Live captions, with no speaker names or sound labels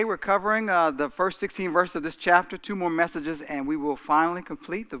We're covering the first 16 verses of this chapter, two more messages, and we will finally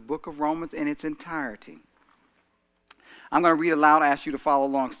complete the book of Romans in its entirety. I'm going to read aloud. I ask you to follow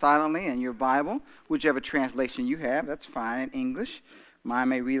along silently in your Bible, whichever translation you have. That's fine in English. Mine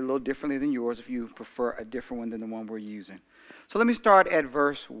may read a little differently than yours if you prefer a different one than the one we're using. So let me start at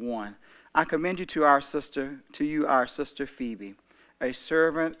verse 1. I commend you to our sister Phoebe, a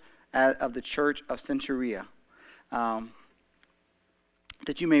servant of the church of Centuria,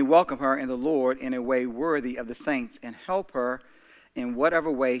 that you may welcome her in the Lord in a way worthy of the saints, and help her in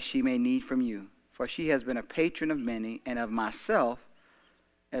whatever way she may need from you. For she has been a patron of many, and of myself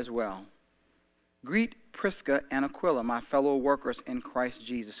as well. Greet Prisca and Aquila, my fellow workers in Christ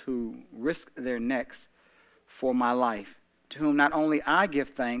Jesus, who risked their necks for my life, to whom not only I give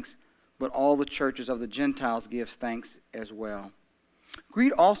thanks, but all the churches of the Gentiles gives thanks as well.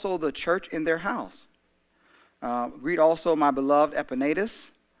 Greet also the church in their house. Greet also my beloved Epaenetus,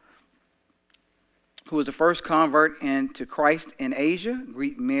 who was the first convert into Christ in Asia.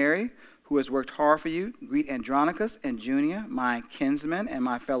 Greet Mary, who has worked hard for you. Greet Andronicus and Junia, my kinsmen and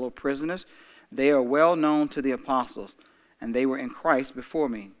my fellow prisoners. They are well known to the apostles, and they were in Christ before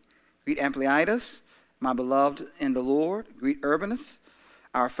me. Greet Ampliatus, my beloved in the Lord. Greet Urbanus,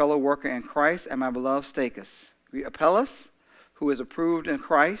 our fellow worker in Christ, and my beloved Stachys. Greet Apelles, who is approved in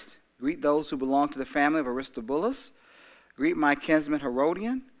Christ. Greet those who belong to the family of Aristobulus. Greet my kinsman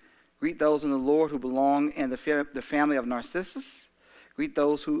Herodian. Greet those in the Lord who belong in the family of Narcissus. Greet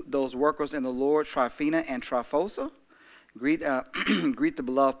those workers in the Lord, Tryphena and Tryphosa. Greet the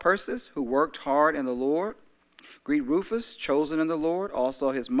beloved Persis, who worked hard in the Lord. Greet Rufus, chosen in the Lord,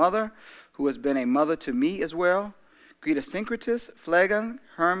 also his mother, who has been a mother to me as well. Greet Asyncritus, Phlegon,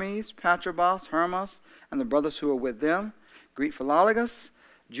 Hermes, Patrobas, Hermas, and the brothers who are with them. Greet Philologus,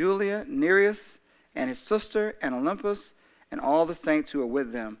 Julia, Nereus, and his sister, and Olympus, and all the saints who are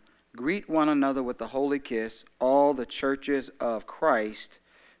with them. Greet one another with the holy kiss. All the churches of Christ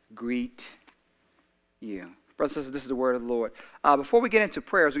greet you. Brothers and sisters, this is the word of the Lord. Before we get into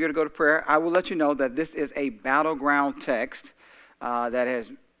prayers, we're going to go to prayer. I will let you know that this is a battleground text that has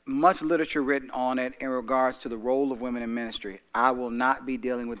much literature written on it in regards to the role of women in ministry. I will not be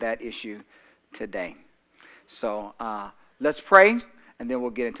dealing with that issue today. So let's pray, and then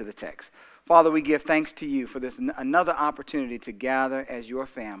we'll get into the text. Father, we give thanks to you for this another opportunity to gather as your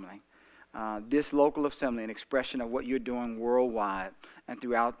family. This local assembly, an expression of what you're doing worldwide and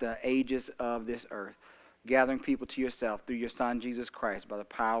throughout the ages of this earth, gathering people to yourself through your Son, Jesus Christ, by the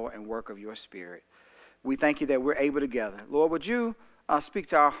power and work of your Spirit. We thank you that we're able to gather. Lord, would you speak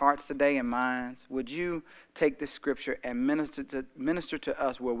to our hearts today and minds? Would you take this scripture and minister to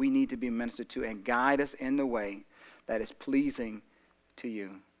us where we need to be ministered to, and guide us in the way that is pleasing to you?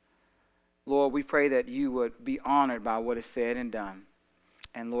 Lord, we pray that you would be honored by what is said and done.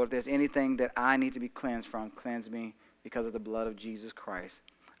 And Lord, if there's anything that I need to be cleansed from, cleanse me because of the blood of Jesus Christ,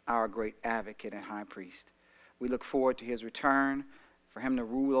 our great advocate and high priest. We look forward to his return, for him to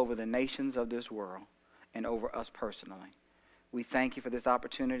rule over the nations of this world and over us personally. We thank you for this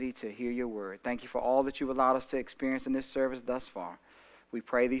opportunity to hear your word. Thank you for all that you've allowed us to experience in this service thus far. We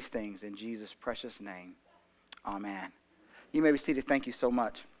pray these things in Jesus' precious name. Amen. You may be seated. Thank you so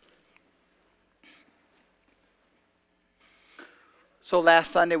much. So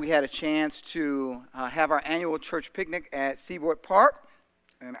last Sunday we had a chance to have our annual church picnic at Seaboard Park,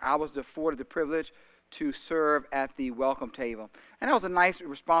 and I was afforded the privilege to serve at the welcome table. And that was a nice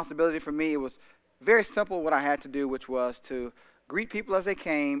responsibility for me. It was very simple what I had to do, which was to greet people as they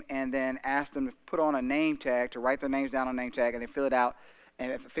came and then ask them to put on a name tag, to write their names down on a name tag, and then fill it out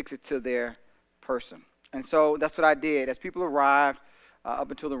and affix it to their person. And so that's what I did. As people arrived,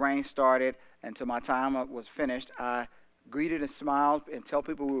 up until the rain started, until my time was finished, I greeted and smiled and tell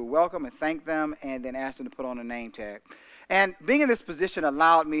people we were welcome and thank them, and then asked them to put on a name tag. And being in this position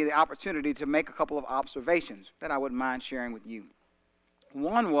allowed me the opportunity to make a couple of observations that I wouldn't mind sharing with you.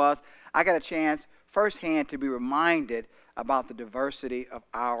 One was I got a chance firsthand to be reminded about the diversity of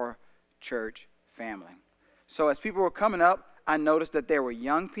our church family. So as people were coming up, I noticed that there were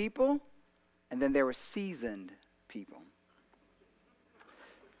young people and then there were seasoned people.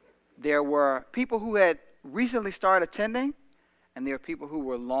 There were people who had recently started attending, and there were people who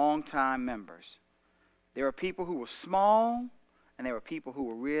were longtime members. There were people who were small, and there were people who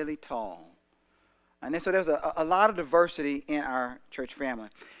were really tall. And then, so there's a lot of diversity in our church family.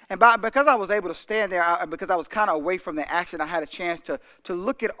 And because I was able to stand there, because I was kind of away from the action, I had a chance to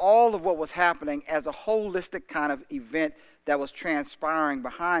look at all of what was happening as a holistic kind of event that was transpiring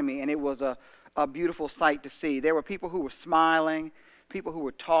behind me. And it was a beautiful sight to see. There were people who were smiling, people who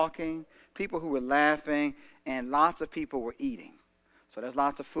were talking, people who were laughing, and lots of people were eating. So there's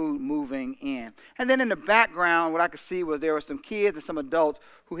lots of food moving in. And then in the background, what I could see was there were some kids and some adults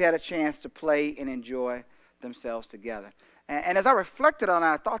who had a chance to play and enjoy themselves together. And as I reflected on it,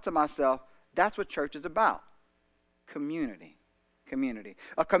 I thought to myself, that's what church is about. Community. Community.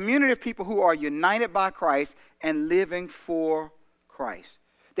 A community of people who are united by Christ and living for Christ.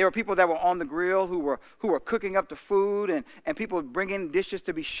 There were people that were on the grill who were cooking up the food and people bringing dishes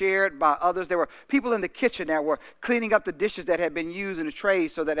to be shared by others. There were people in the kitchen that were cleaning up the dishes that had been used in the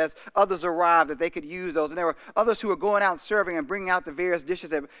trays so that as others arrived that they could use those. And there were others who were going out serving and bringing out the various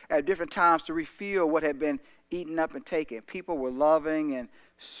dishes at different times to refill what had been eaten up and taken. People were loving and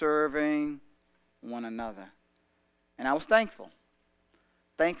serving one another. And I was thankful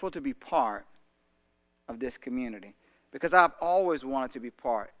to be part of this community. Because I've always wanted to be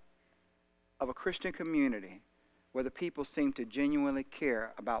part of a Christian community where the people seem to genuinely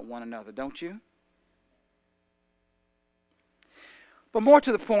care about one another, don't you? But more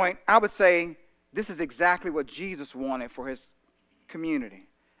to the point, I would say this is exactly what Jesus wanted for his community.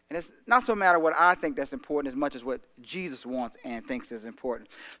 And it's not so matter what I think that's important as much as what Jesus wants and thinks is important.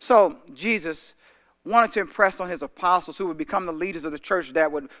 So Jesus wanted to impress on his apostles who would become the leaders of the church that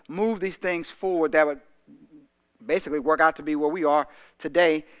would move these things forward, that would basically work out to be where we are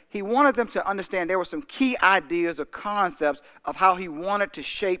today. He wanted them to understand there were some key ideas or concepts of how he wanted to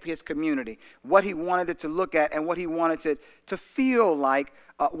shape his community, what he wanted it to look at, and what he wanted it to feel like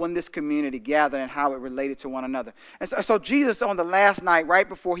when this community gathered and how it related to one another. And so Jesus, on the last night, right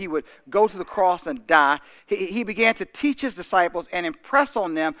before he would go to the cross and die, he began to teach his disciples and impress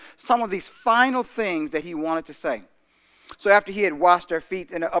on them some of these final things that he wanted to say. So after he had washed their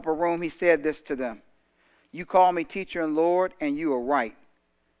feet in the upper room, he said this to them: "You call me teacher and Lord, and you are right,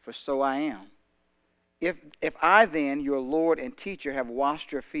 for so I am. If I then, your Lord and teacher, have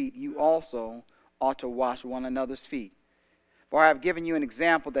washed your feet, you also ought to wash one another's feet. For I have given you an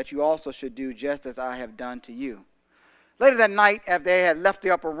example that you also should do just as I have done to you." Later that night, after they had left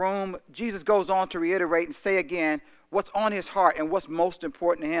the upper room, Jesus goes on to reiterate and say again what's on his heart and what's most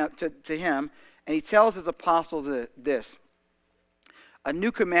important to him. And he tells his apostles this: "A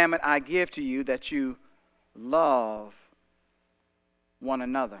new commandment I give to you, that you love one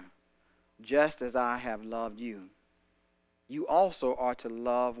another, just as I have loved you. You also are to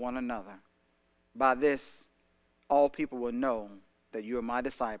love one another. By this, all people will know that you are my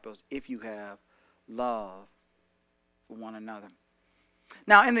disciples, if you have love for one another."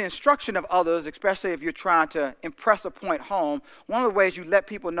 Now, in the instruction of others, especially if you're trying to impress a point home, one of the ways you let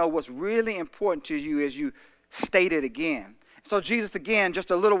people know what's really important to you is you state it again. So Jesus, again,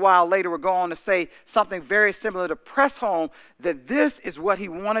 just a little while later, will go on to say something very similar to press home that this is what he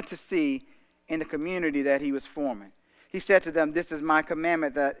wanted to see in the community that he was forming. He said to them, "This is my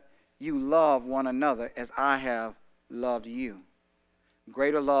commandment, that you love one another as I have loved you.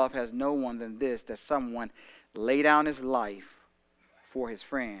 Greater love has no one than this, that someone lay down his life for his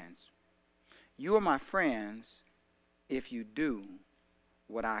friends. You are my friends if you do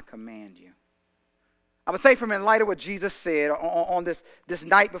what I command you." I would say, from in light of what Jesus said on this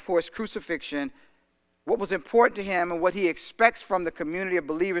night before his crucifixion, what was important to him and what he expects from the community of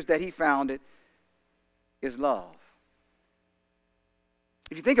believers that he founded is love.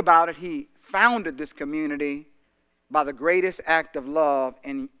 If you think about it, he founded this community by the greatest act of love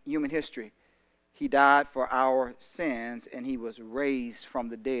in human history. He died for our sins, and he was raised from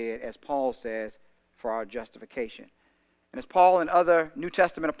the dead, as Paul says, for our justification. And as Paul and other New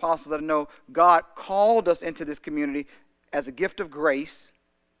Testament apostles let us know, God called us into this community as a gift of grace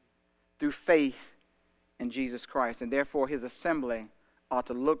through faith in Jesus Christ. And therefore, his assembly ought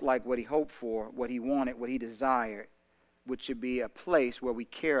to look like what he hoped for, what he wanted, what he desired, which should be a place where we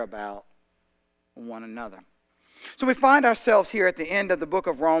care about one another. So we find ourselves here at the end of the book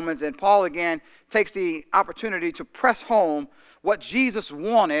of Romans, and Paul again takes the opportunity to press home what Jesus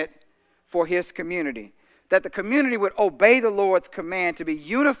wanted for his community. That the community would obey the Lord's command to be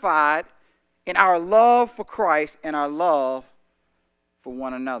unified in our love for Christ and our love for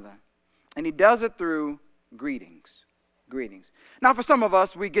one another. And he does it through greetings. Greetings. Now, for some of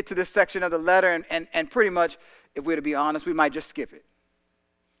us, we get to this section of the letter and pretty much, if we're to be honest, we might just skip it.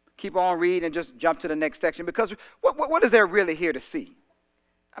 Keep on reading and just jump to the next section, because what is there really here to see?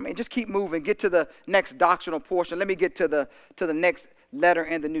 I mean, just keep moving. Get to the next doctrinal portion. Let me get to the next letter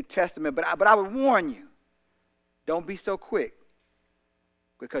in the New Testament. But I would warn you, don't be so quick,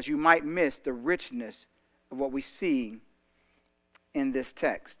 because you might miss the richness of what we see in this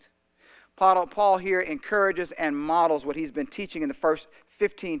text. Paul here encourages and models what he's been teaching in the first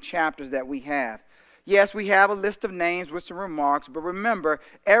 15 chapters that we have. Yes, we have a list of names with some remarks, but remember,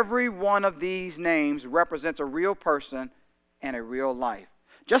 every one of these names represents a real person and a real life.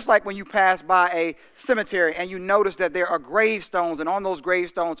 Just like when you pass by a cemetery and you notice that there are gravestones, and on those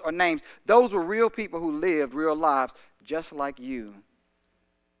gravestones are names. Those were real people who lived real lives, just like you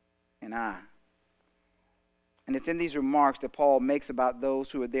and I. And it's in these remarks that Paul makes about those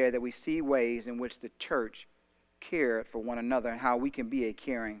who are there that we see ways in which the church cared for one another and how we can be a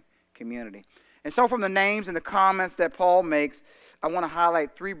caring community. And so from the names and the comments that Paul makes, I want to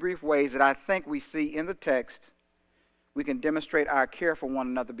highlight 3 brief ways that I think we see in the text we can demonstrate our care for one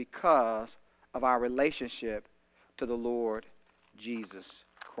another because of our relationship to the Lord Jesus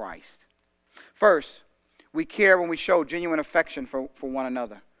Christ. First, we care when we show genuine affection for one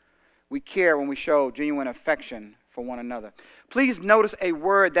another. We care when we show genuine affection for one another. Please notice a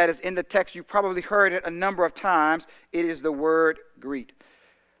word that is in the text. You probably heard it a number of times. It is the word greet.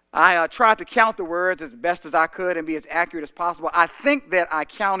 I tried to count the words as best as I could and be as accurate as possible. I think that I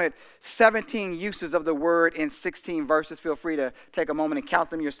counted 17 uses of the word in 16 verses. Feel free to take a moment and count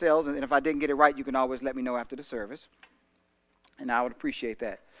them yourselves. And if I didn't get it right, you can always let me know after the service. And I would appreciate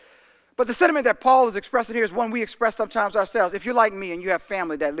that. But the sentiment that Paul is expressing here is one we express sometimes ourselves. If you're like me and you have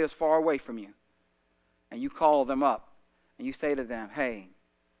family that lives far away from you, and you call them up, and you say to them, hey,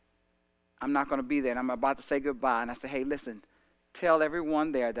 I'm not going to be there, and I'm about to say goodbye. And I say, hey, listen, tell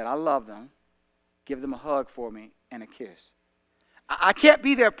everyone there that I love them. Give them a hug for me and a kiss. I can't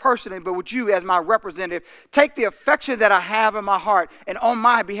be there personally, but would you, as my representative, take the affection that I have in my heart and on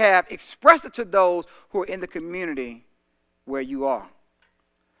my behalf, express it to those who are in the community where you are.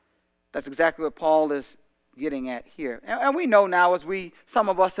 That's exactly what Paul is getting at here. And we know now, as some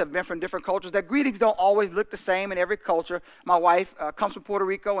of us have been from different cultures, that greetings don't always look the same in every culture. My wife comes from Puerto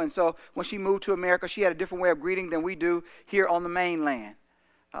Rico, and so when she moved to America, she had a different way of greeting than we do here on the mainland.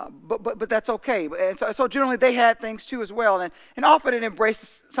 But that's okay. And so generally they had things too as well. And often it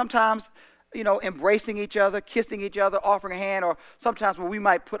embraces, sometimes, embracing each other, kissing each other, offering a hand, or sometimes what we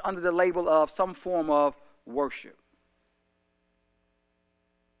might put under the label of some form of worship.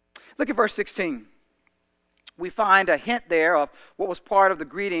 Look at verse 16. We find a hint there of what was part of the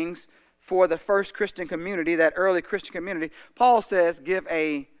greetings for the first Christian community, that early Christian community. Paul says, give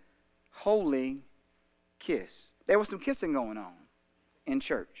a holy kiss. There was some kissing going on in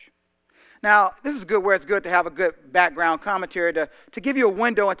church. Now, this is good where it's good to have a good background commentary to give you a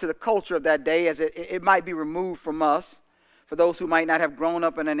window into the culture of that day, as it might be removed from us, for those who might not have grown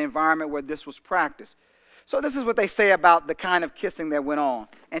up in an environment where this was practiced. So this is what they say about the kind of kissing that went on,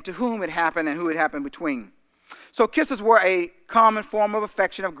 and to whom it happened and who it happened between. So kisses were a common form of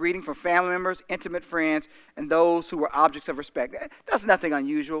affection, of greeting for family members, intimate friends, and those who were objects of respect. That's nothing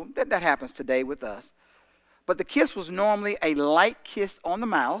unusual. That happens today with us. But the kiss was normally a light kiss on the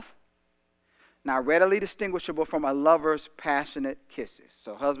mouth, now readily distinguishable from a lover's passionate kisses.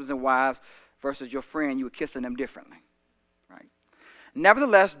 So husbands and wives versus your friend, you were kissing them differently. Right?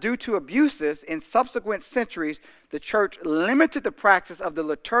 Nevertheless, due to abuses in subsequent centuries, the church limited the practice of the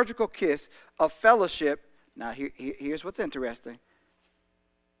liturgical kiss of fellowship. Now, here's what's interesting.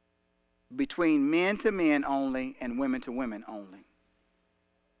 Between men to men only and women to women only.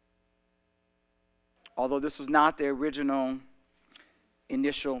 Although this was not the original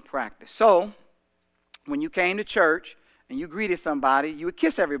initial practice. So, when you came to church and you greeted somebody, you would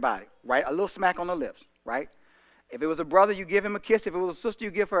kiss everybody, right? A little smack on the lips, right? If it was a brother, you give him a kiss. If it was a sister,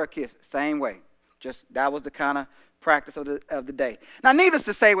 you give her a kiss. Same way. Just that was the kind of practice of the day. Now, needless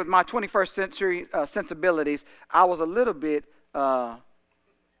to say, with my 21st century sensibilities, I was a little bit,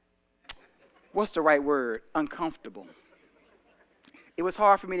 what's the right word? Uncomfortable. It was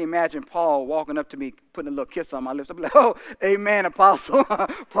hard for me to imagine Paul walking up to me, putting a little kiss on my lips. I'd be like, oh, amen, apostle.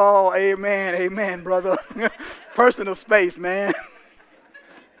 Paul, amen, brother. Personal space, man.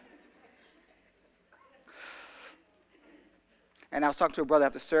 And I was talking to a brother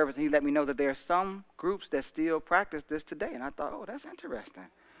after service, and he let me know that there are some groups that still practice this today. And I thought, oh, that's interesting.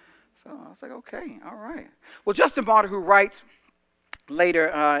 So I was like, okay, all right. Well, Justin Martyr, who writes later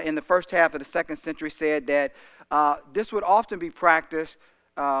in the first half of the 2nd century, said that this would often be practiced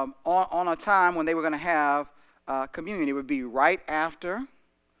on a time when they were going to have communion. It would be right after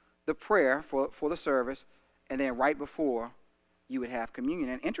the prayer for the service, and then right before you would have communion.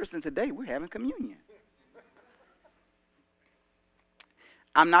 And interesting, today we're having communion.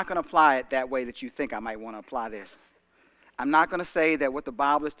 I'm not going to apply it that way that you think I might want to apply this. I'm not going to say that what the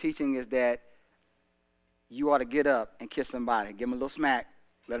Bible is teaching is that you ought to get up and kiss somebody, give them a little smack,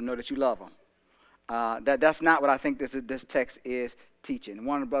 let them know that you love them. That's not what I think this text is teaching.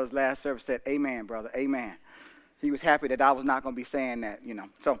 One of the brothers last service said, amen, brother, amen. He was happy that I was not going to be saying that,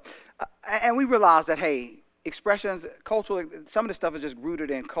 So, and we realized that, hey, expressions, cultural, some of the stuff is just rooted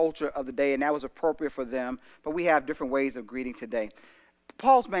in culture of the day, and that was appropriate for them, but we have different ways of greeting today.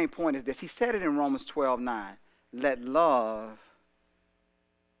 Paul's main point is this. He said it in Romans 12:9. Let love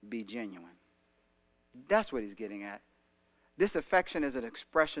be genuine. That's what he's getting at. This affection is an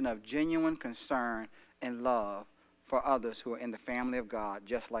expression of genuine concern and love for others who are in the family of God,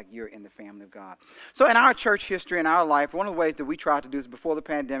 just like you're in the family of God. So in our church history, in our life, one of the ways that we tried to do this before the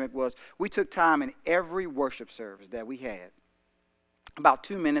pandemic was we took time in every worship service that we had. About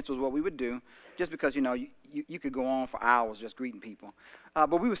 2 minutes was what we would do, just because, you could go on for hours just greeting people.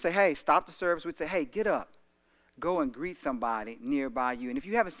 But we would say, hey, stop the service. We'd say, hey, get up. Go and greet somebody nearby you. And if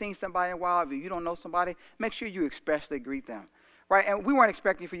you haven't seen somebody in a while, if you don't know somebody, make sure you especially greet them. Right? And we weren't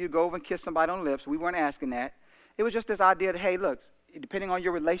expecting for you to go over and kiss somebody on the lips. We weren't asking that. It was just this idea that, hey, look, depending on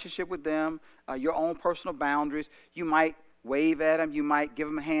your relationship with them, your own personal boundaries, you might wave at them. You might give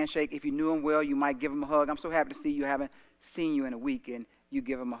them a handshake. If you knew them well, you might give them a hug. I'm so happy to see you. Haven't seen you in a week, and you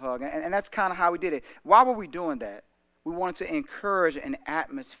give them a hug. And that's kind of how we did it. Why were we doing that? We wanted to encourage an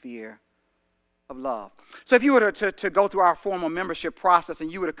atmosphere of love. So if you were to go through our formal membership process and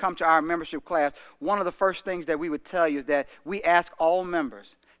you were to come to our membership class, one of the first things that we would tell you is that we ask all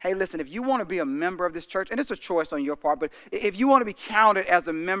members, hey, listen, if you want to be a member of this church, and it's a choice on your part, but if you want to be counted as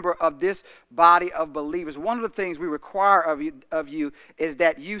a member of this body of believers, one of the things we require of you is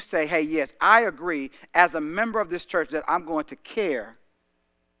that you say, hey, yes, I agree as a member of this church that I'm going to care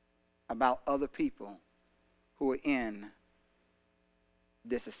about other people who are in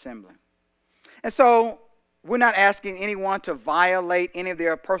this assembly. And so we're not asking anyone to violate any of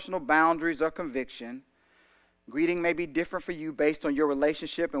their personal boundaries or conviction. Greeting may be different for you based on your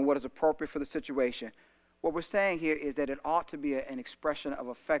relationship and what is appropriate for the situation. What we're saying here is that it ought to be an expression of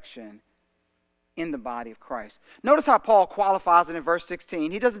affection in the body of Christ. Notice how Paul qualifies it in verse 16.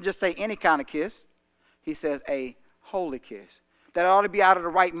 He doesn't just say any kind of kiss. He says a holy kiss. That ought to be out of the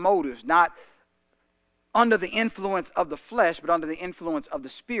right motives, not under the influence of the flesh, but under the influence of the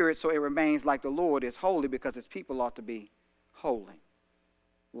Spirit, so it remains like the Lord is holy, because his people ought to be holy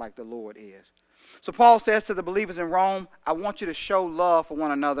like the Lord is. So Paul says to the believers in Rome, I want you to show love for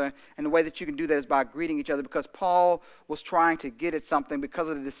one another, and the way that you can do that is by greeting each other, because Paul was trying to get at something because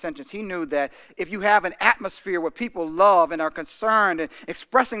of the dissensions. He knew that if you have an atmosphere where people love and are concerned and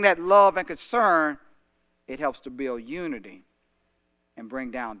expressing that love and concern, it helps to build unity and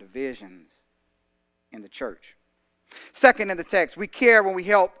bring down divisions in the church. Second, in the text, we care when we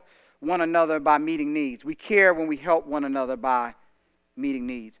help one another by meeting needs. We care when we help one another by meeting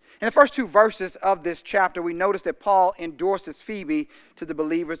needs. In the first two verses of this chapter, we notice that Paul endorses Phoebe to the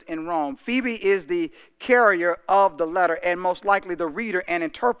believers in Rome. Phoebe is the carrier of the letter and most likely the reader and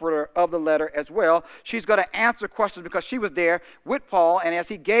interpreter of the letter as well. She's going to answer questions because she was there with Paul, and as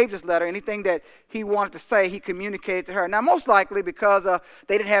he gave this letter, anything that he wanted to say, he communicated to her. Now, most likely because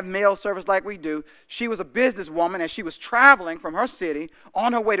they didn't have mail service like we do, she was a businesswoman and she was traveling from her city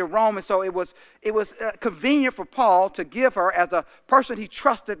on her way to Rome, and so it was convenient for Paul to give her, as a person he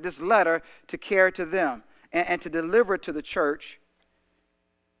trusted, this letter to carry to them and to deliver it to the church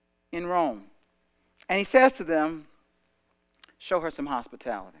in Rome. And he says to them, show her some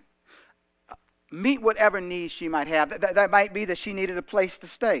hospitality. Meet whatever needs she might have. That might be that she needed a place to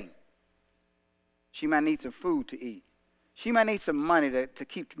stay. She might need some food to eat. She might need some money to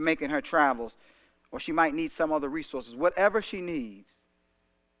keep making her travels, or she might need some other resources. Whatever she needs,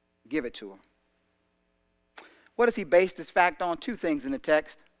 give it to her. What does he base this fact on? Two things in the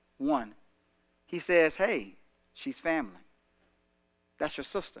text. One, he says, hey, she's family. That's your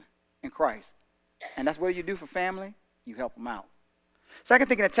sister in Christ. And that's what you do for family. You help them out. Second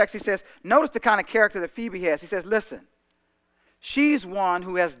thing in the text, he says, notice the kind of character that Phoebe has. He says, listen, she's one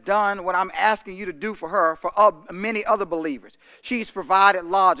who has done what I'm asking you to do for her, for many other believers. She's provided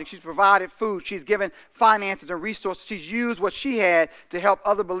lodging. She's provided food. She's given finances and resources. She's used what she had to help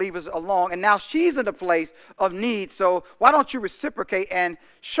other believers along. And now she's in a place of need. So why don't you reciprocate and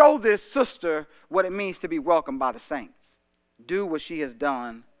show this sister what it means to be welcomed by the saints? Do what she has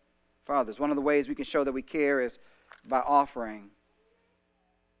done for others. One of the ways we can show that we care is by offering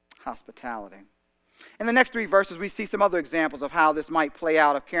hospitality. In the next three verses, we see some other examples of how this might play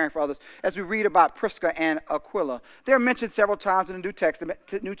out, of caring for others, as we read about Prisca and Aquila. They're mentioned several times in the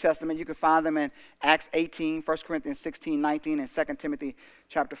New Testament. You can find them in Acts 18, 1 Corinthians 16, 19, and 2 Timothy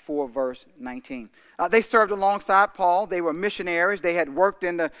chapter 4, verse 19. They served alongside Paul. They were missionaries. They had worked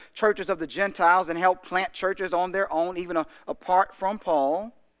in the churches of the Gentiles and helped plant churches on their own, even apart from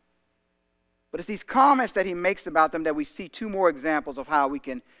Paul. But it's these comments that he makes about them that we see two more examples of how we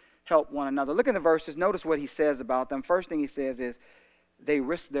can help one another. Look in the verses. Notice what he says about them. First thing he says is they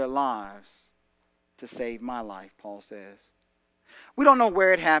risk their lives to save my life, Paul says. We don't know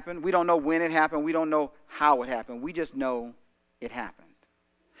where it happened. We don't know when it happened. We don't know how it happened. We just know it happened.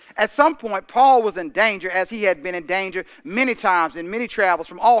 At some point, Paul was in danger, as he had been in danger many times in many travels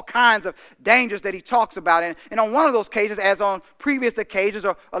from all kinds of dangers that he talks about. And on one of those occasions, as on previous occasions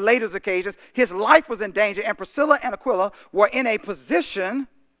or later occasions, his life was in danger, and Priscilla and Aquila were in a position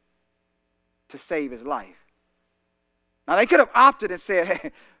to save his life. Now, they could have opted and said,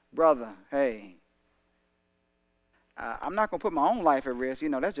 hey, brother, hey, I'm not going to put my own life at risk.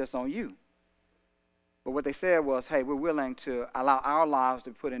 That's just on you. But what they said was, hey, we're willing to allow our lives to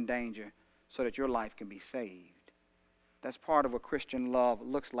be put in danger so that your life can be saved. That's part of what Christian love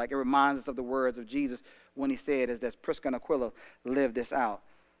looks like. It reminds us of the words of Jesus when he said, as Prisca and Aquila lived this out.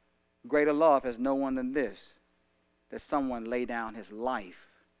 Greater love has no one than this, that someone lay down his life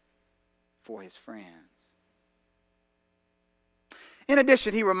for his friends. In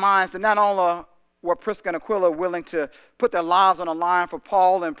addition, he reminds them not only were Prisca and Aquila willing to put their lives on the line for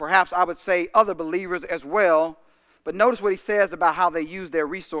Paul, and perhaps I would say other believers as well. But notice what he says about how they use their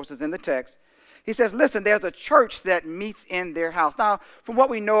resources in the text. He says, listen, there's a church that meets in their house. Now, from what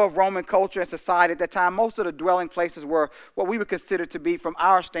we know of Roman culture and society at that time, most of the dwelling places were what we would consider to be, from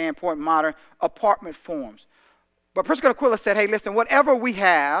our standpoint, modern apartment forms. But Prisca and Aquila said, hey, listen, whatever we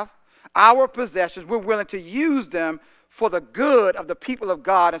have, our possessions, we're willing to use them for the good of the people of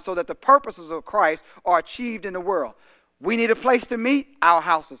God, and so that the purposes of Christ are achieved in the world. We need a place to meet. Our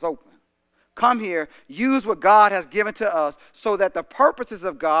house is open. Come here, use what God has given to us so that the purposes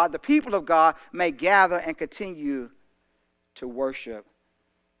of God, the people of God, may gather and continue to worship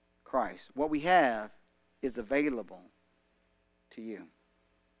Christ. What we have is available to you.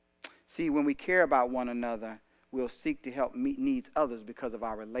 See, when we care about one another, we'll seek to help meet needs others because of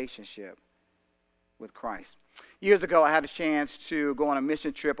our relationship with Christ. Years ago, I had a chance to go on a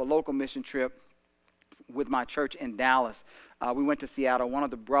mission trip, a local mission trip, with my church in Dallas. We went to Seattle. One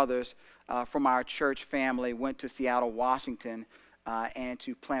of the brothers from our church family went to Seattle, Washington, and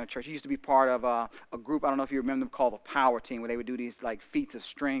to plant a church. He used to be part of a group, I don't know if you remember them, called the Power Team, where they would do these like feats of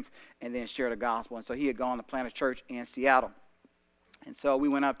strength and then share the gospel. And so he had gone to plant a church in Seattle. And so we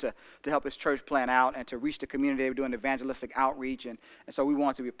went up to help his church plan out and to reach the community. They were doing evangelistic outreach. And so we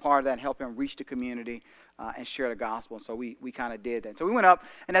wanted to be a part of that and help him reach the community and share the gospel. And so we kind of did that. So we went up,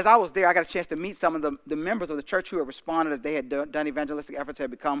 and as I was there, I got a chance to meet some of the members of the church who had responded, that they had done evangelistic efforts, had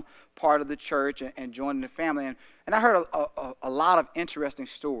become part of the church and joined the family. And I heard a lot of interesting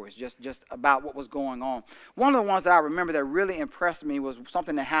stories just about what was going on. One of the ones that I remember that really impressed me was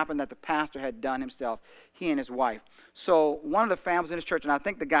something that happened that the pastor had done himself, he and his wife. So one of the families in his church, and I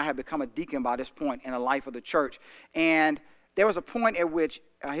think the guy had become a deacon by this point in the life of the church, and there was a point at which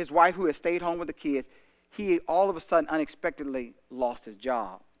his wife, who had stayed home with the kids, he all of a sudden unexpectedly lost his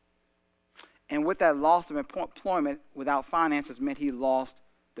job. And with that loss of employment without finances meant he lost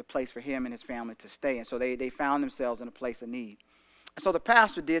the place for him and his family to stay. And so they found themselves in a place of need. And so the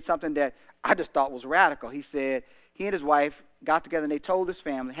pastor did something that I just thought was radical. He said he and his wife got together and they told his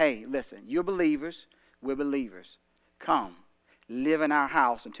family, hey, listen, you're believers, we're believers. Come, live in our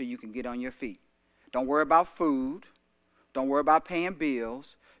house until you can get on your feet. Don't worry about food. Don't worry about paying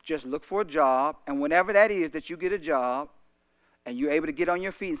bills. Just look for a job, and whenever that is that you get a job and you're able to get on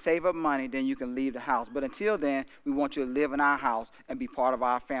your feet and save up money, then you can leave the house. But until then, we want you to live in our house and be part of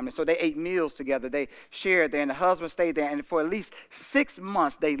our family. So they ate meals together. They shared there, and the husband stayed there. And for at least 6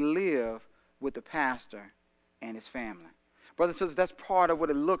 months, they lived with the pastor and his family. Brothers and sisters, that's part of what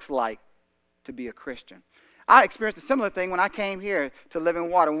it looks like to be a Christian. I experienced a similar thing when I came here to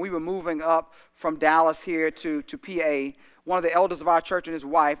Living Water. When we were moving up from Dallas here to PA, one of the elders of our church and his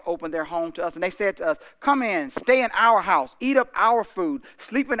wife opened their home to us, and they said to us, come in, stay in our house, eat up our food,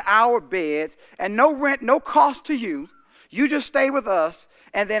 sleep in our beds, and no rent, no cost to you. You just stay with us,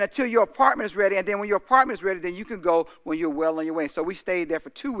 and then until your apartment is ready, and then when your apartment is ready, then you can go when you're well on your way. So we stayed there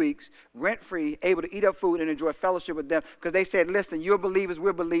for 2 weeks, rent-free, able to eat up food and enjoy fellowship with them, because they said, listen, you're believers,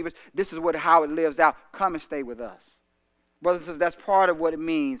 we're believers. This is how it lives out. Come and stay with us. Brothers and sisters, that's part of what it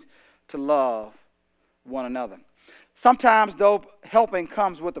means to love one another. Sometimes, though, helping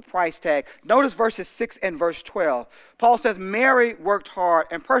comes with a price tag. Notice verses 6 and verse 12. Paul says, Mary worked hard,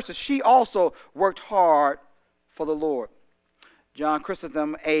 and Persis, she also worked hard for the Lord. John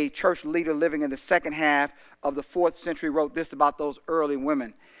Chrysostom, a church leader living in the second half of the 4th century, wrote this about those early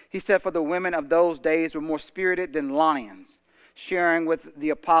women. He said, for the women of those days were more spirited than lions, sharing with the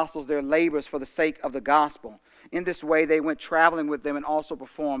apostles their labors for the sake of the gospel. In this way, they went traveling with them and also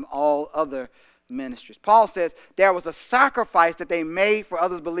performed all other ministries. Paul says there was a sacrifice that they made for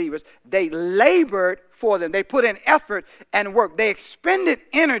other believers. They labored for them. They put in effort and work. They expended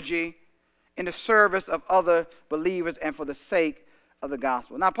energy in the service of other believers and for the sake of the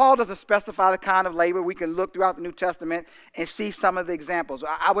gospel. Now, Paul doesn't specify the kind of labor. We can look throughout the New Testament and see some of the examples.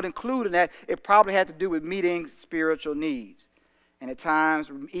 I would include in that it probably had to do with meeting spiritual needs. And at times,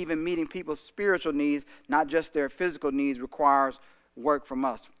 even meeting people's spiritual needs, not just their physical needs, requires work from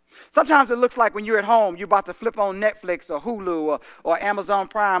us. Sometimes it looks like when you're at home, you're about to flip on Netflix or Hulu or Amazon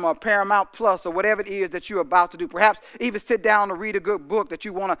Prime or Paramount Plus or whatever it is that you're about to do. Perhaps even sit down to read a good book that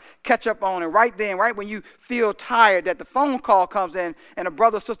you want to catch up on. And right then, right when you feel tired, that the phone call comes in and a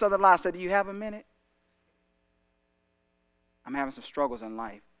brother or sister on the line said, "Do you have a minute? I'm having some struggles in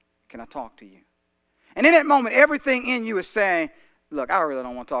life. Can I talk to you?" And in that moment, everything in you is saying, "Look, I really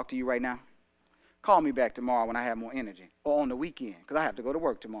don't want to talk to you right now. Call me back tomorrow when I have more energy, or on the weekend, because I have to go to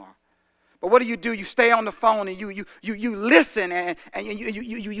work tomorrow." But what do? You stay on the phone and you listen and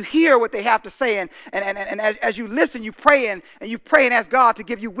you hear what they have to say. And as you listen, you pray and you pray and ask God to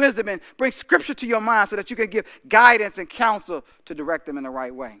give you wisdom and bring scripture to your mind so that you can give guidance and counsel to direct them in the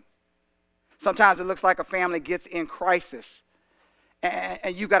right way. Sometimes it looks like a family gets in crisis.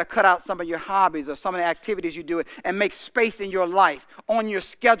 And you've got to cut out some of your hobbies or some of the activities you do and make space in your life on your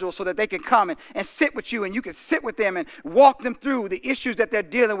schedule so that they can come and sit with you and you can sit with them and walk them through the issues that they're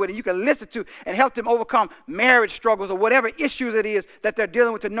dealing with, and you can listen to and help them overcome marriage struggles or whatever issues it is that they're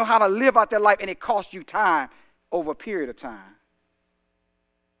dealing with, to know how to live out their life, and it costs you time over a period of time.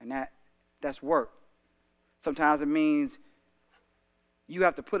 And that's work. Sometimes it means you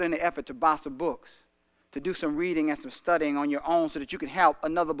have to put in the effort to buy some books, to do some reading and some studying on your own so that you can help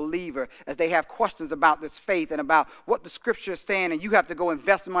another believer as they have questions about this faith and about what the scripture is saying, and you have to go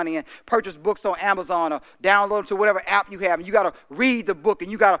invest money and purchase books on Amazon or download them to whatever app you have, and you got to read the book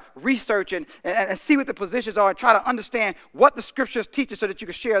and you got to research and see what the positions are and try to understand what the scriptures teach so that you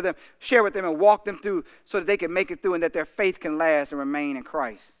can share with them and walk them through so that they can make it through and that their faith can last and remain in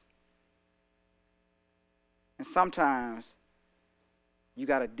Christ. And sometimes you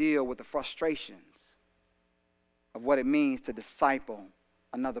got to deal with the frustrations of what it means to disciple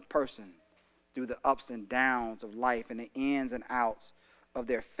another person through the ups and downs of life and the ins and outs of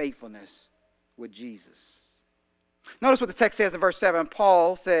their faithfulness with Jesus. Notice what the text says in verse 7.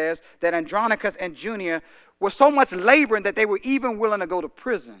 Paul says that Andronicus and Junia were so much laboring that they were even willing to go to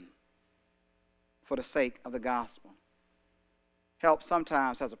prison for the sake of the gospel. Help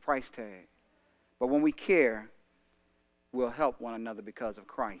sometimes has a price tag, but when we care, we'll help one another because of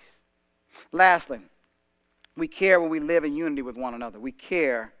Christ. Lastly, we care when we live in unity with one another. We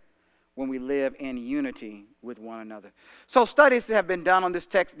care when we live in unity with one another. So studies that have been done on this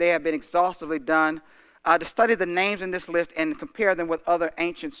text, they have been exhaustively done to study the names in this list and compare them with other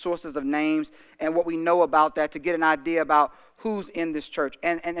ancient sources of names and what we know about that, to get an idea about who's in this church.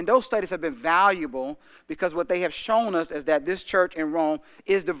 And those studies have been valuable because what they have shown us is that this church in Rome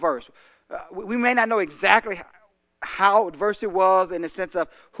is diverse. We may not know exactly how diverse it was in the sense of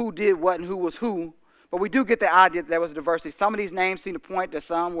who did what and who was who, but we do get the idea that there was diversity. Some of these names seem to point that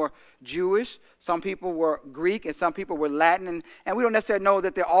some were Jewish, some people were Greek, and some people were Latin. And we don't necessarily know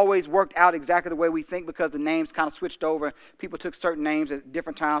that they always worked out exactly the way we think, because the names kind of switched over. People took certain names at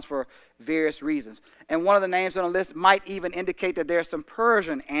different times for various reasons. And one of the names on the list might even indicate that there's some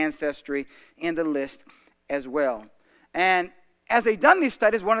Persian ancestry in the list as well. And as they've done these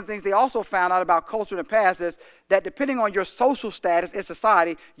studies, one of the things they also found out about culture in the past is that depending on your social status in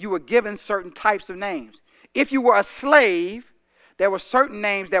society, you were given certain types of names. If you were a slave, there were certain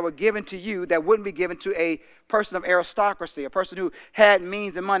names that were given to you that wouldn't be given to a person of aristocracy, a person who had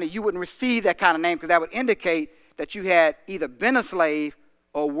means and money. You wouldn't receive that kind of name because that would indicate that you had either been a slave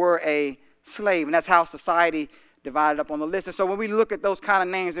or were a slave. And that's how society divided up on the list. And so when we look at those kind of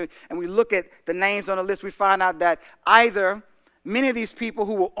names and we look at the names on the list, we find out that either many of these people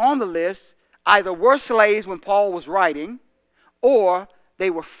who were on the list either were slaves when Paul was writing, or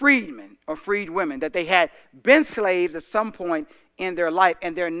they were freedmen or freed women, that they had been slaves at some point in their life,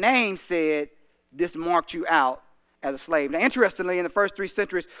 and their name said, this marked you out as a slave. Now, interestingly, in the first 3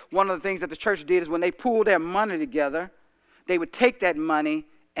 centuries, one of the things that the church did is when they pooled their money together, they would take that money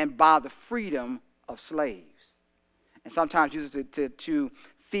and buy the freedom of slaves, and sometimes use it to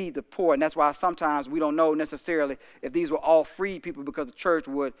feed the poor. And that's why sometimes we don't know necessarily if these were all free people, because the church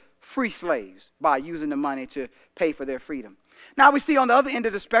would free slaves by using the money to pay for their freedom. Now we see on the other end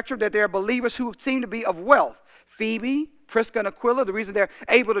of the spectrum that there are believers who seem to be of wealth. Phoebe, Prisca, and Aquila, the reason they're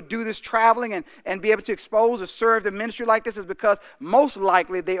able to do this traveling and be able to expose or serve the ministry like this is because most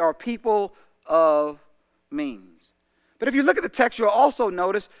likely they are people of means. But if you look at the text, you'll also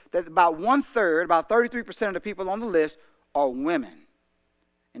notice that about 1/3, about 33% of the people on the list are women.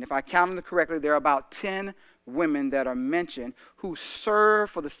 And if I count them correctly, there are about 10 women that are mentioned who serve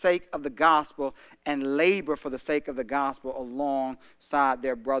for the sake of the gospel and labor for the sake of the gospel alongside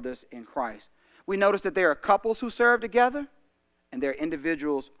their brothers in Christ. We notice that there are couples who serve together, and there are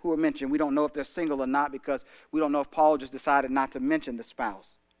individuals who are mentioned. We don't know if they're single or not because we don't know if Paul just decided not to mention the spouse.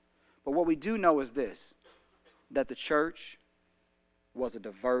 But what we do know is this, that the church was a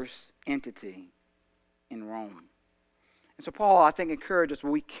diverse entity in Rome. And so Paul, I think, encourages us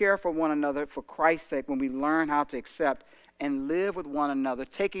when we care for one another for Christ's sake, when we learn how to accept and live with one another,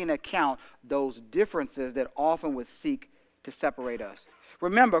 taking into account those differences that often would seek to separate us.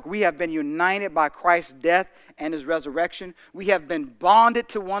 Remember, we have been united by Christ's death and his resurrection. We have been bonded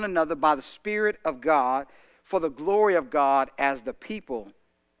to one another by the Spirit of God for the glory of God as the people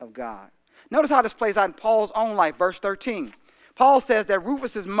of God. Notice how this plays out in Paul's own life, verse 13. Paul says that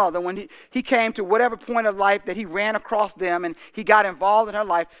Rufus' mother, when he came to whatever point of life that he ran across them and he got involved in her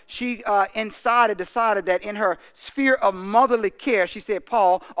life, she decided that in her sphere of motherly care, she said,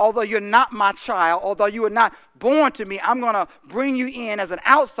 Paul, although you're not my child, although you were not born to me, I'm going to bring you in as an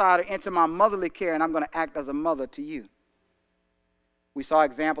outsider into my motherly care, and I'm going to act as a mother to you. We saw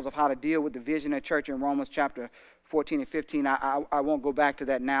examples of how to deal with division in the church in Romans chapter 14 and 15. I won't go back to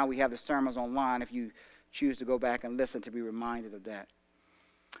that now. We have the sermons online if you choose to go back and listen to be reminded of that.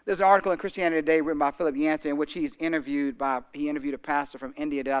 There's an article in Christianity Today written by Philip Yancey in which he interviewed a pastor from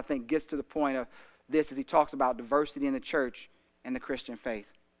India that I think gets to the point of this as he talks about diversity in the church and the Christian faith.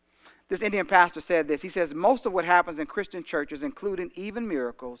 This Indian pastor said this. He says, most of what happens in Christian churches, including even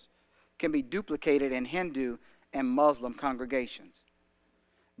miracles, can be duplicated in Hindu and Muslim congregations.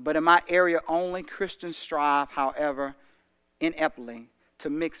 But in my area only, Christians strive, however, ineptly to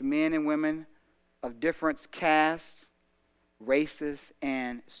mix men and women of different castes, races,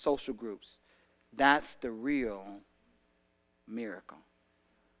 and social groups. That's the real miracle.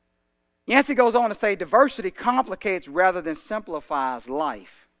 Yancey goes on to say, diversity complicates rather than simplifies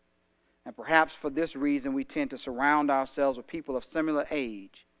life. And perhaps for this reason, we tend to surround ourselves with people of similar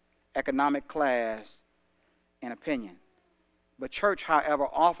age, economic class, and opinion. But church, however,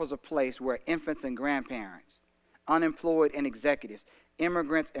 offers a place where infants and grandparents, unemployed and executives,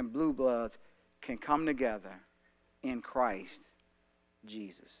 immigrants and blue bloods can come together in Christ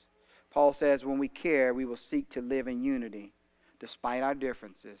Jesus. Paul says when we care, we will seek to live in unity despite our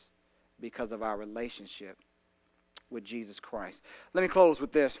differences because of our relationship with Jesus Christ. Let me close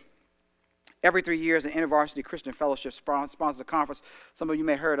with this. Every 3 years, the InterVarsity Christian Fellowship sponsors a conference. Some of you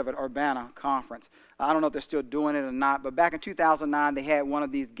may have heard of it, Urbana Conference. I don't know if they're still doing it or not, but back in 2009, they had one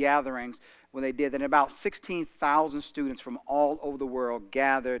of these gatherings when they did that, and about 16,000 students from all over the world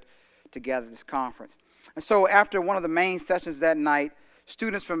gathered together at this conference. And so after one of the main sessions that night,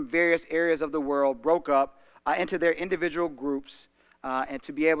 students from various areas of the world broke up into their individual groups and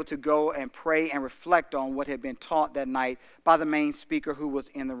to be able to go and pray and reflect on what had been taught that night by the main speaker who was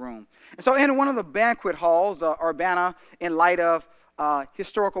in the room. And so in one of the banquet halls, Urbana, in light of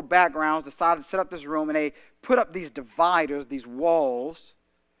historical backgrounds, decided to set up this room, and they put up these dividers, these walls,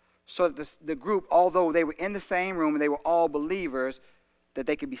 so that the group, although they were in the same room and they were all believers, that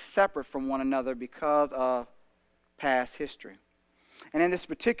they could be separate from one another because of past history. And in this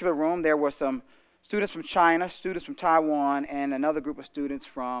particular room, there were some students from China, students from Taiwan, and another group of students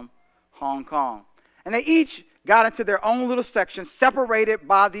from Hong Kong. And they each got into their own little section, separated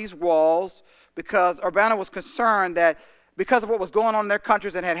by these walls, because Urbana was concerned that because of what was going on in their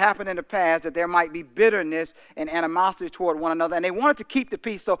countries and had happened in the past, that there might be bitterness and animosity toward one another. And they wanted to keep the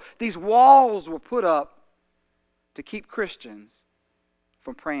peace, so these walls were put up to keep Christians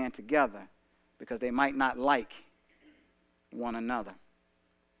from praying together because they might not like one another.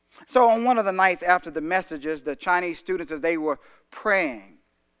 So on one of the nights after the messages, the Chinese students, as they were praying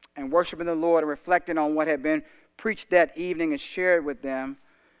and worshiping the Lord and reflecting on what had been preached that evening and shared with them,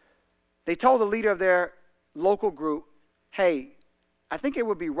 they told the leader of their local group, hey, I think it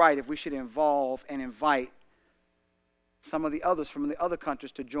would be right if we should involve and invite some of the others from the other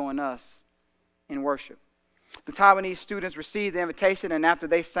countries to join us in worship. The Taiwanese students received the invitation, and after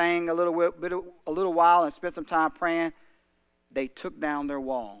they sang a little while and spent some time praying, they took down their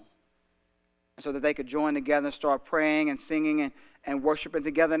wall so that they could join together and start praying and singing and worshiping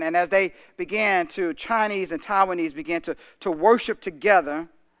together. And as they began to, Chinese and Taiwanese began to worship together,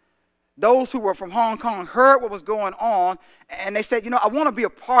 those who were from Hong Kong heard what was going on, and they said, I want to be a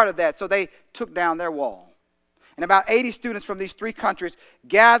part of that. So they took down their wall. And about 80 students from these three countries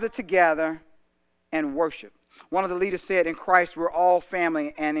gathered together and worshiped. One of the leaders said, in Christ, we're all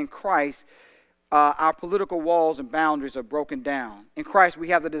family, and in Christ, our political walls and boundaries are broken down. In Christ, we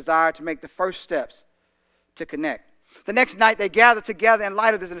have the desire to make the first steps to connect. The next night they gathered together in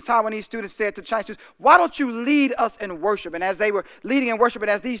light of this, and the Taiwanese students said to Chinese students, why don't you lead us in worship? And as they were leading in worship,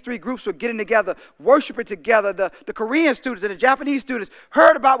 and as these three groups were getting together, worshiping together, the Korean students and the Japanese students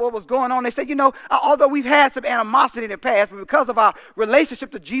heard about what was going on. They said, although we've had some animosity in the past, but because of our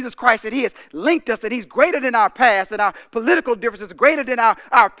relationship to Jesus Christ, and He has linked us, and He's greater than our past, and our political differences greater than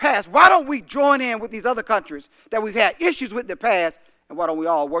our past, why don't we join in with these other countries that we've had issues with in the past, and why don't we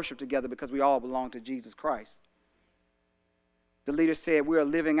all worship together because we all belong to Jesus Christ? The leader said, we are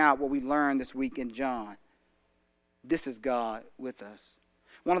living out what we learned this week in John. This is God with us.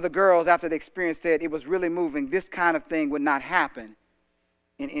 One of the girls, after the experience, said it was really moving. This kind of thing would not happen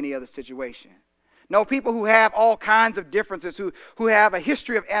in any other situation. No, people who have all kinds of differences, who have a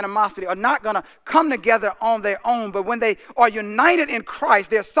history of animosity, are not going to come together on their own. But when they are united in Christ,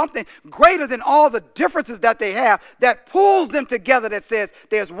 there's something greater than all the differences that they have that pulls them together, that says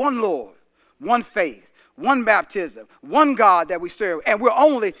there's one Lord, one faith, one baptism, one God that we serve, and we're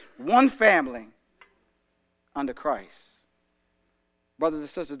only one family under Christ. Brothers and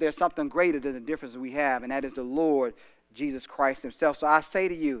sisters, there's something greater than the differences we have, and that is the Lord Jesus Christ Himself. So I say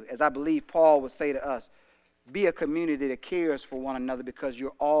to you, as I believe Paul would say to us, be a community that cares for one another, because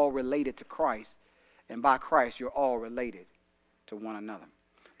you're all related to Christ, and by Christ you're all related to one another.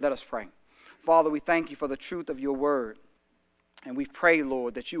 Let us pray. Father, we thank You for the truth of Your word, and we pray,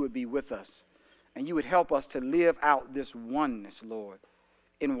 Lord, that You would be with us, and You would help us to live out this oneness, Lord,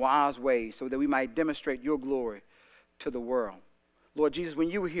 in wise ways, so that we might demonstrate Your glory to the world. Lord Jesus, when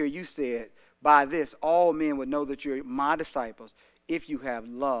You were here, You said, by this all men would know that You're My disciples, if you have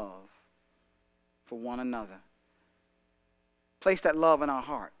love for one another. Place that love in our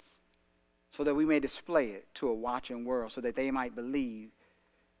hearts, so that we may display it to a watching world, so that they might believe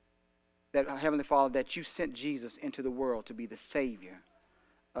that, Heavenly Father, that You sent Jesus into the world to be the Savior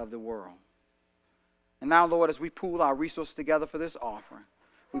of the world. And now, Lord, as we pool our resources together for this offering,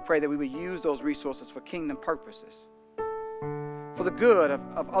 we pray that we would use those resources for kingdom purposes, for the good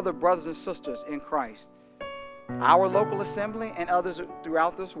of other brothers and sisters in Christ, our local assembly and others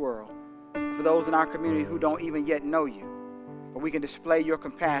throughout this world, for those in our community who don't even yet know You. But we can display Your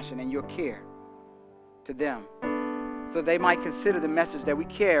compassion and Your care to them, so they might consider the message that we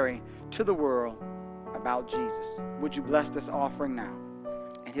carry to the world about Jesus. Would You bless this offering now?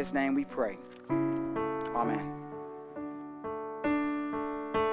 In His name we pray. Amen.